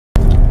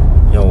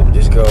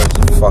girl's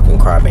a fucking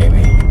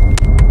crybaby.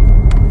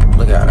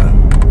 Look at her.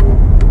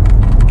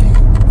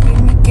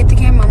 Get the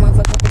camera,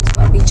 motherfucker. It's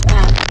my beach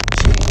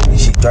eye.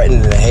 She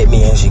threatened to hit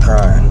me and she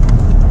crying.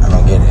 I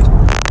don't get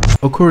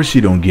it. Of course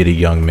you don't get it,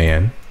 young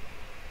man.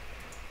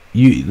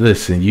 You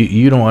listen,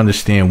 you don't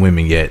understand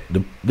women yet.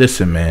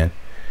 Listen, man.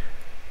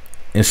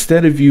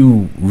 Instead of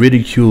you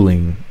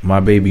ridiculing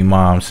my baby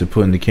moms and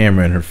putting the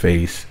camera in her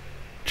face,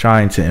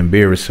 trying to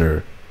embarrass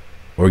her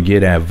or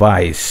get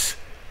advice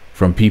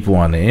from people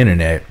on the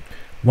internet,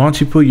 why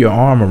don't you put your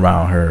arm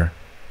around her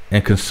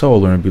and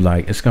console her and be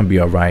like, it's gonna be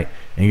all right,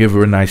 and give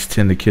her a nice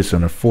tender kiss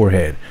on her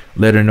forehead.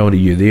 Let her know that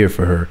you're there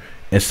for her,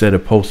 instead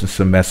of posting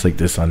some mess like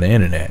this on the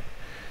internet.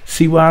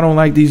 See why I don't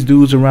like these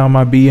dudes around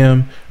my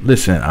BM?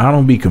 Listen, I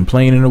don't be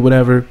complaining or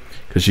whatever,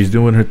 because she's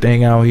doing her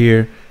thing out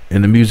here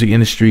in the music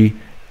industry,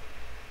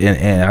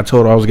 and I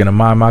told her I was gonna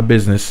mind my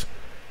business,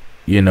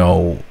 you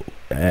know,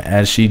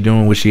 as she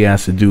doing what she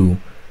has to do,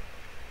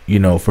 you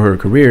know, for her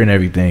career and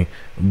everything.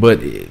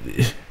 But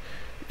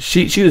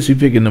she just be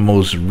picking the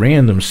most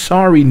random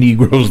sorry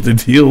Negroes to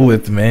deal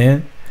with,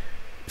 man.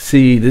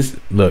 See this,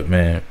 look,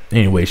 man.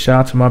 Anyway,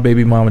 shout out to my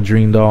baby mama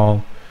Dream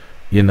Doll.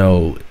 You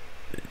know,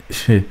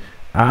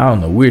 I don't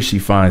know where she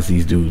finds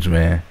these dudes,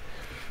 man.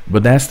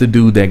 But that's the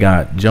dude that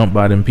got jumped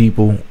by them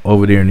people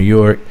over there in New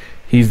York.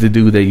 He's the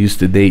dude that used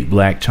to date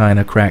Black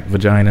China Crack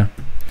Vagina.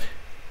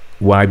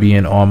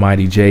 YBN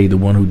Almighty Jay, the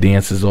one who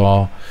dances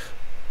all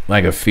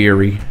like a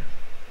fairy.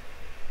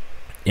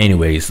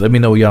 Anyways, let me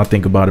know what y'all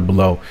think about it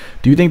below.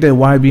 Do you think that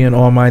YBN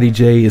Almighty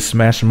Jay is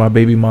smashing my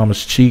baby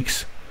mama's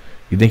cheeks?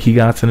 You think he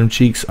got to them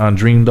cheeks on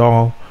Dream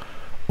Doll?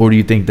 Or do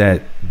you think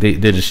that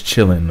they're just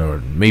chilling or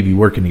maybe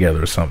working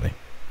together or something?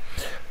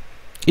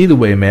 Either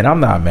way, man, I'm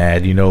not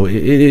mad. You know, it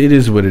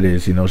is what it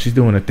is. You know, she's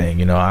doing her thing.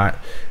 You know,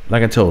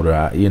 like I told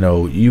her, you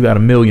know, you got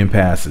a million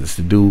passes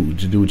to do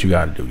what you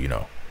got to do, you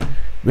know.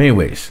 But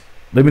anyways,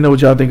 let me know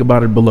what y'all think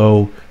about it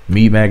below.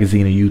 Me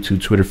Magazine on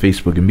YouTube, Twitter,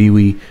 Facebook, and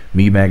MeWe.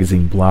 Me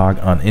Magazine blog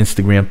on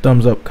Instagram.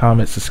 Thumbs up,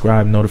 comment,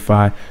 subscribe,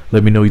 notify.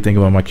 Let me know what you think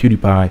about my cutie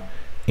pie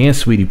and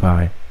sweetie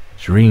pie,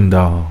 Dream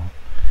Doll.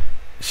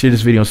 Share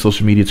this video on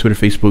social media, Twitter,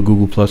 Facebook,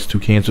 Google+, 2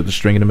 cans with the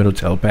string in the middle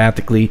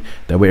telepathically.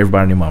 That way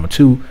everybody and their mama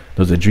too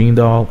knows that Dream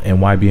Doll and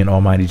YBN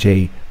Almighty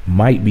Jay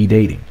might be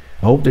dating.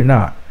 I hope they're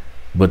not,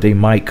 but they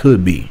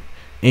could be.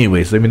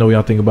 Anyways, let me know what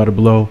y'all think about it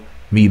below.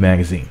 Me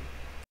Magazine.